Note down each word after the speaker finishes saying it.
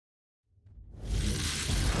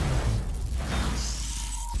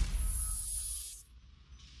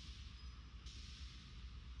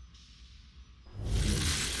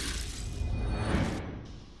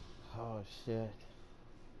shit.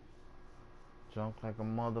 Drunk like a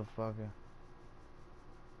motherfucker.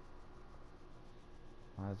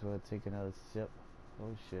 Might as well take another sip.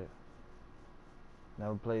 Oh shit.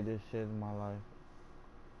 Never played this shit in my life.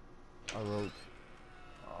 A roach.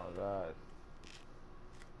 Oh god.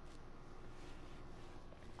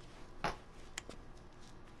 Oh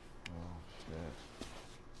shit.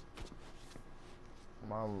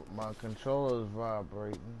 My controller's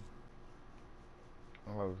vibrating.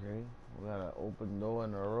 Okay. We got an open door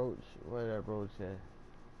and a roach. Where that roach at?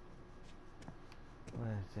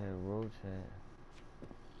 Where's that roach at?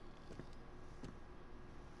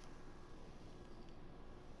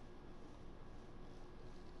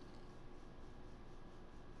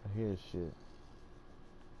 I hear shit.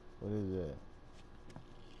 What is that?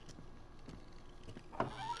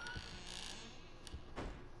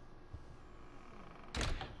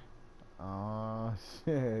 Oh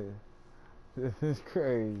shit. This is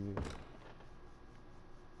crazy.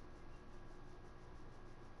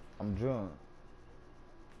 I'm drunk.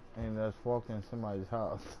 And that's walking in somebody's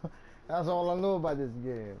house. That's all I know about this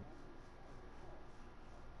game.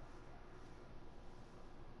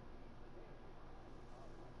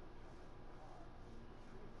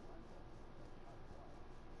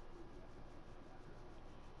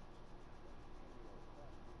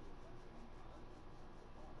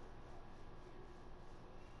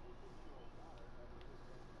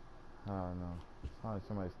 I don't know. It's like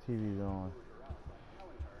somebody's TV's on.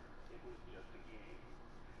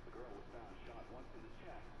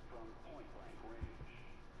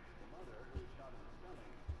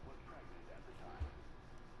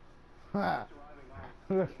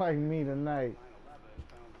 Looks like me tonight.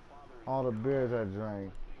 All the beers I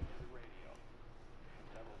drank.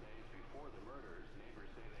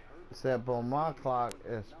 Except on my clock,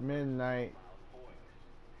 it's midnight.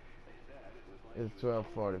 It's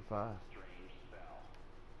 12:45.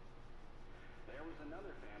 There was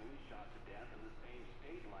another family shot to death in the same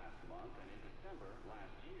state last month, and in December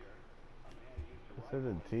last year, a man used to Is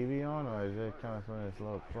rifle the TV on, or is it kind of from this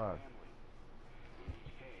little clock? In each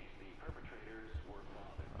case, the perpetrators were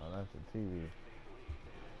fathers. Oh, that's the TV.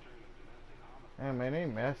 Hey man, they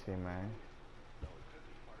messy, man. Though it could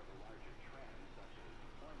be part of a larger trend, such as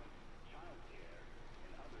employment, child care,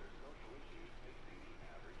 and other social issues facing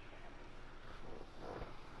the average family.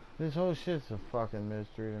 This whole shit's a fucking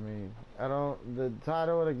mystery to me. The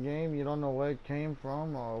title of the game, you don't know where it came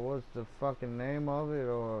from, or what's the fucking name of it,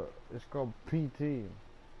 or it's called PT.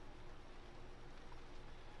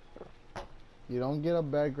 You don't get a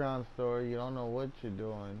background story, you don't know what you're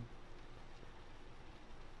doing.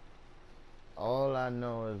 All I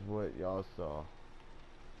know is what y'all saw.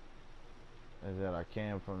 Is that I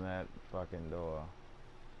came from that fucking door.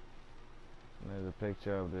 And there's a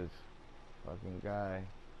picture of this fucking guy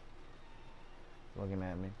looking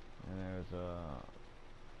at me. And there's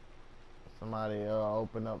somebody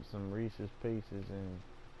opened up some Reese's Pieces and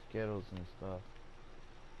Skittles and stuff.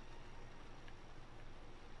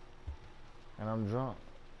 And I'm drunk.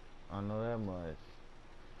 I know that much.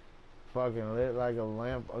 Fucking lit like a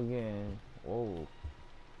lamp again. Whoa.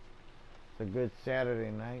 It's a good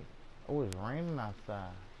Saturday night. Oh, it's raining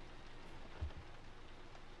outside.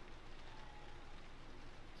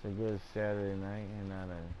 It's a good Saturday night, and I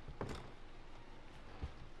done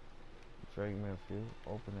drank me a few.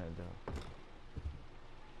 Open that door.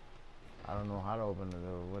 I don't know how to open the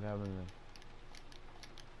door. What happens if...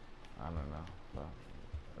 I don't know. So,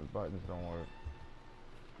 the buttons don't work.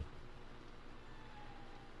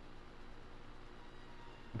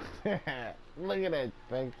 Look at that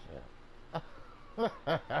picture.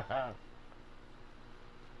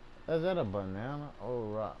 Is that a banana? Oh,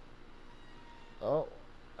 rock. Oh,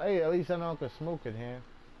 hey, at least I know I can smoke it here.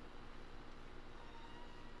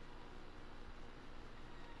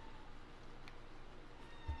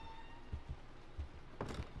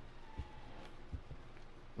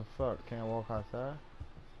 The fuck? Can't walk outside?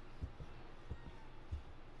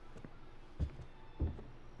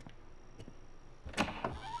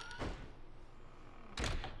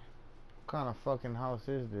 What kind of fucking house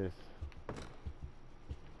is this?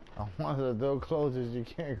 Once the door closes, you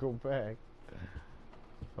can't go back.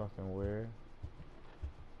 Fucking weird.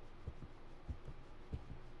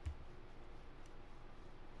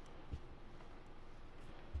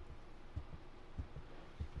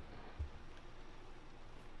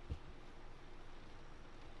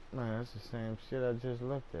 Man, that's the same shit I just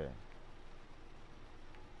looked at.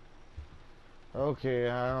 Okay,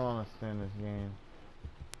 I don't understand this game.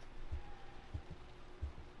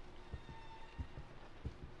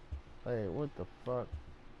 Hey, what the fuck?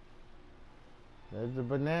 There's the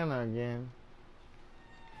banana again.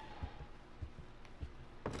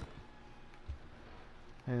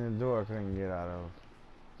 And the door I couldn't get out of.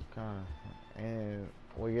 It's kinda, and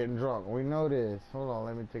we're getting drunk. We know this. Hold on,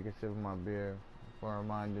 let me take a sip of my beer before it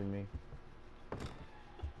reminded me.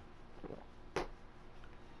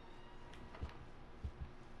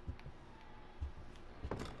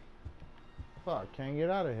 Fuck, can't get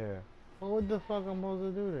out of here. Well, what the fuck I'm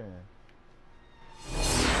supposed to do then?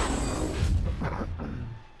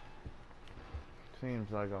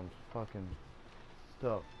 Seems like I'm fucking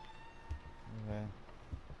stuck. Okay.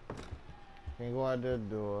 Can't go out that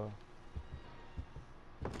door.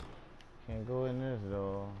 Can't go in this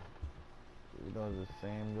door. You know, the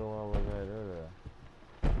same door I was at earlier.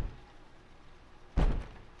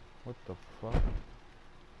 What the fuck?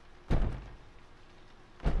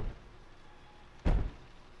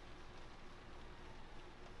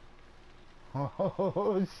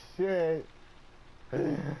 Oh shit.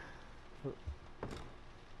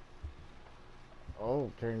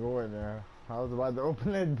 Oh, can't go in there. I was about to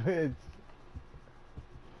open that bitch.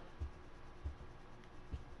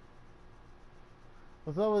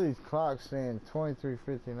 What's up with these clocks saying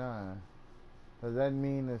 23:59? Does that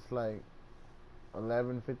mean it's like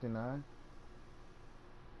 11:59?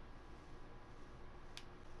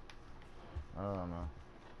 I don't know.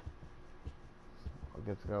 I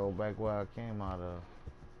guess I gotta go back where I came out of.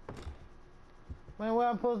 Man, where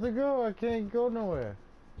I'm supposed to go? I can't go nowhere.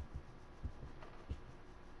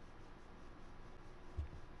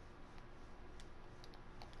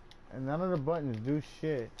 And none of the buttons do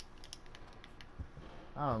shit.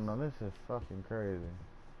 I don't know, this is fucking crazy.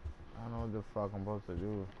 I don't know what the fuck I'm supposed to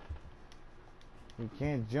do. You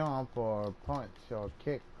can't jump or punch or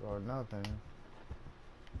kick or nothing.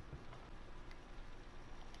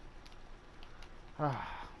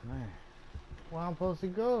 Ah, man. Where I'm supposed to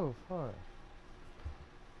go? Fuck.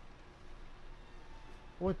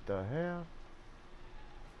 What the hell?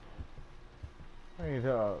 Wait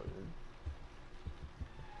up.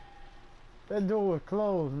 That door was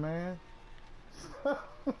closed, man.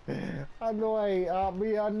 I know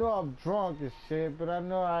I know I'm drunk as shit, but I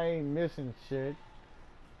know I ain't missing shit.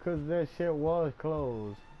 Cause that shit was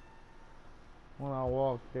closed when I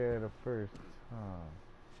walked there the first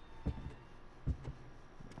time.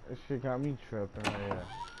 That shit got me tripping right here.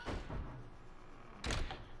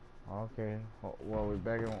 Okay, well we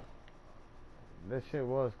back in. That shit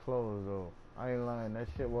was closed though. I ain't lying, that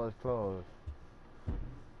shit was closed.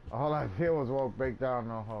 All I did was walk back down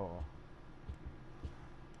the hall.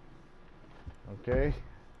 Okay.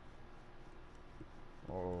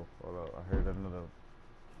 Oh, hold up, I heard another.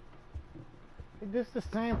 Hey, this the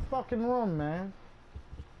same fucking room, man.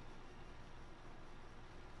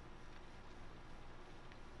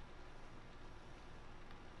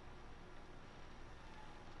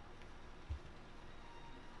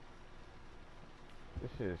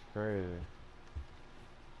 This shit is crazy.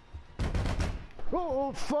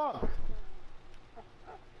 Oh, fuck!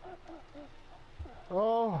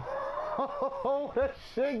 Oh, that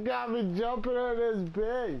shit got me jumping on this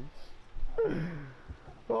bitch.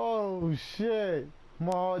 Oh, shit.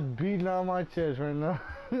 My heart's beating on my chest right now.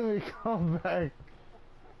 Let me come back.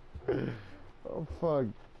 Oh, fuck.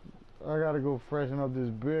 I gotta go freshen up this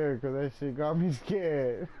beer because that shit got me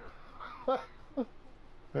scared. Well,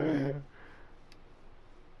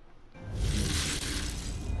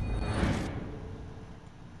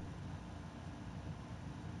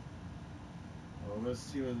 let's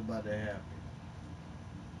see what's about to happen.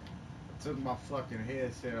 I took my fucking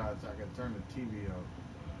headset out so I could turn the TV up.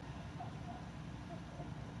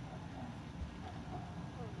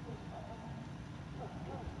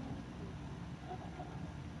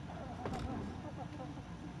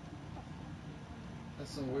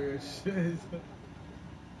 That's some weird shit.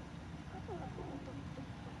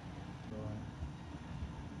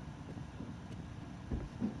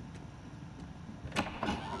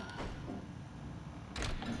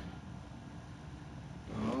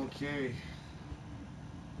 Okay.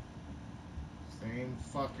 Same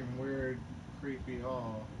fucking weird, creepy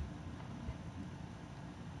hall.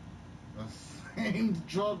 The same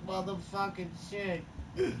drunk motherfucking shit.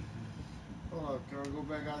 Hold on, can I go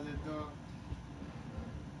back out that door?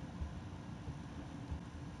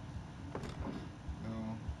 No.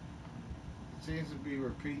 It seems to be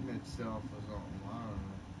repeating itself or something. I don't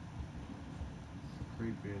know. It's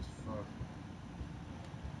creepy as fuck.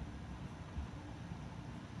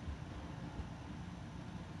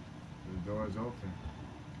 The door's open.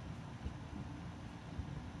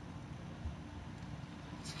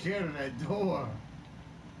 I'm scared of that door.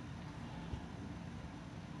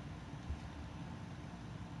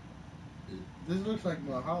 This looks like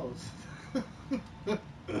my house.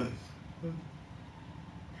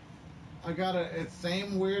 I got a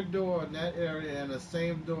same weird door in that area and the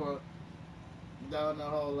same door down the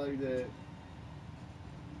hall like that.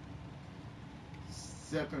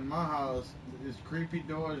 Except in my house, there's creepy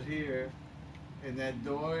doors here, and that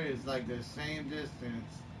door is like the same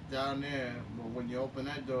distance down there. But when you open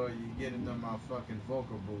that door, you get into my fucking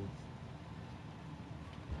vocal booth.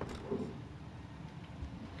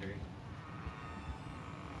 Okay.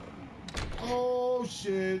 Oh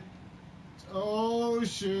shit! Oh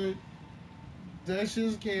shit! That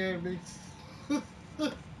shit scared me.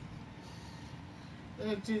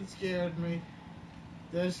 That shit scared me.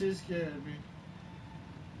 That shit scared me.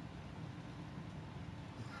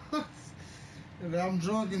 And I'm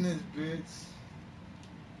drunk in this bitch.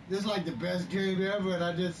 This is like the best game ever, and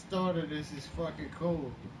I just started. This is fucking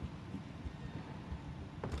cool.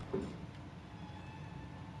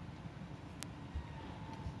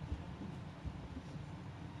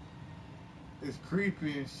 It's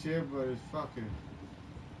creepy and shit, but it's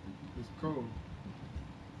cool.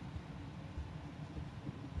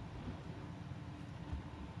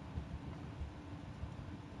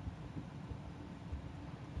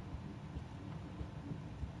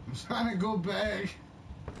 I'm trying to go back.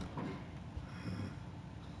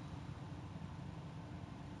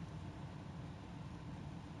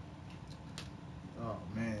 Oh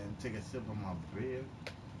man, take a sip of my beer.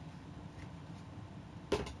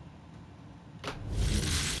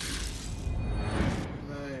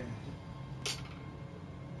 Man.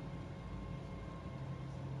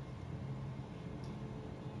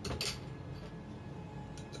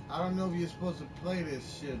 I don't know if you're supposed to play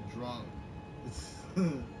this shit drunk.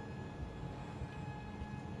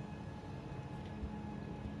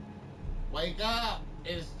 Wake up!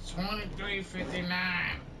 It's 23:59.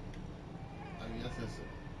 I guess that's it.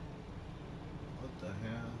 What the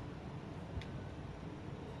hell?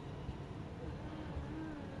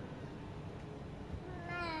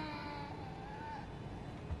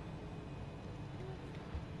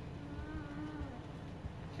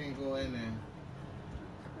 Can't go in there.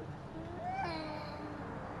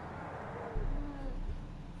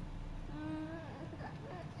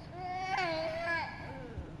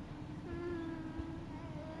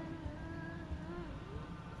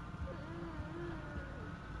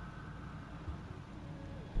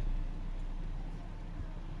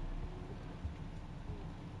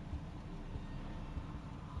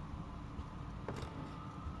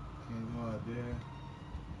 Can't go out there.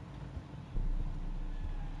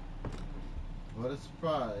 What a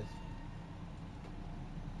surprise.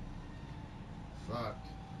 Fuck.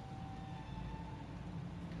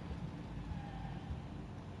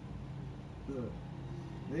 Look.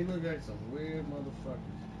 They look like some weird motherfuckers.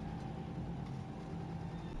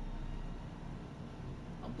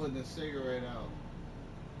 I'm putting a cigarette out.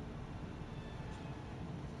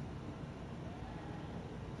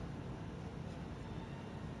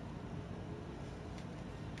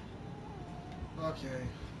 Okay.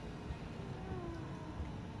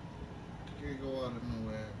 Can't go out of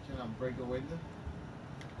nowhere. Can I break a window?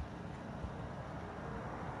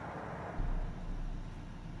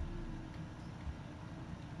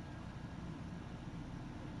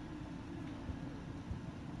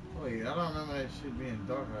 Wait, I don't remember that shit being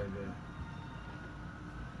dark like that.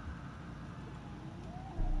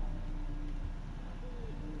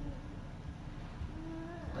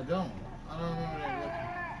 I don't remember that looking.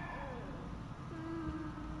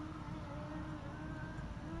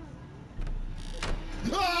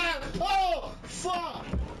 Ah! Oh! Fuck!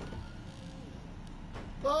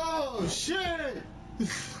 Oh shit!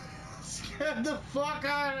 Scared the fuck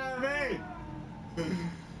out of me!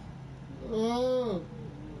 Oh!